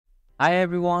Hi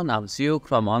everyone, I'm Siuk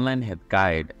from Online Health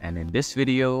Guide, and in this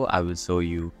video, I will show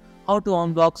you how to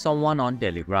unblock someone on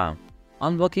Telegram.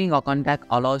 Unblocking a contact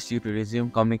allows you to resume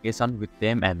communication with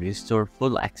them and restore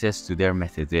full access to their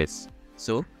messages.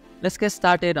 So, let's get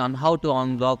started on how to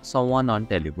unblock someone on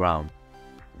Telegram.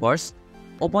 First,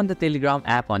 open the Telegram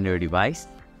app on your device.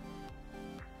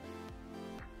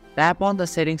 Tap on the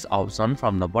settings option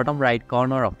from the bottom right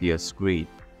corner of your screen.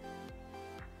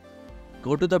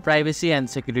 Go to the privacy and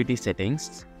security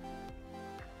settings.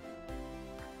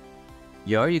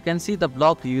 Here you can see the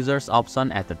block users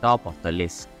option at the top of the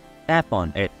list. Tap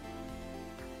on it.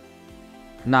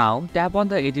 Now tap on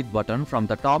the edit button from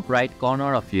the top right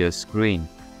corner of your screen.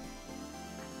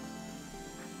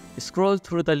 Scroll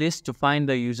through the list to find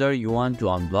the user you want to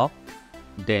unblock.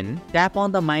 Then tap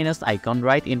on the minus icon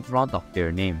right in front of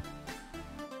their name.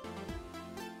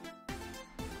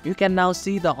 You can now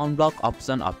see the unblock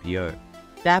option appear.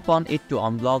 Tap on it to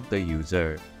unblock the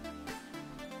user.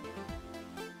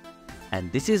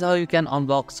 And this is how you can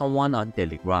unblock someone on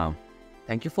Telegram.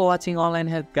 Thank you for watching Online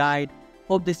Health Guide.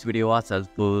 Hope this video was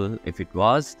helpful. If it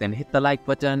was, then hit the like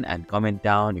button and comment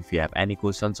down if you have any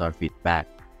questions or feedback.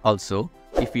 Also,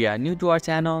 if you are new to our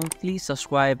channel, please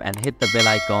subscribe and hit the bell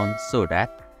icon so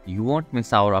that you won't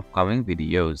miss our upcoming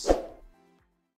videos.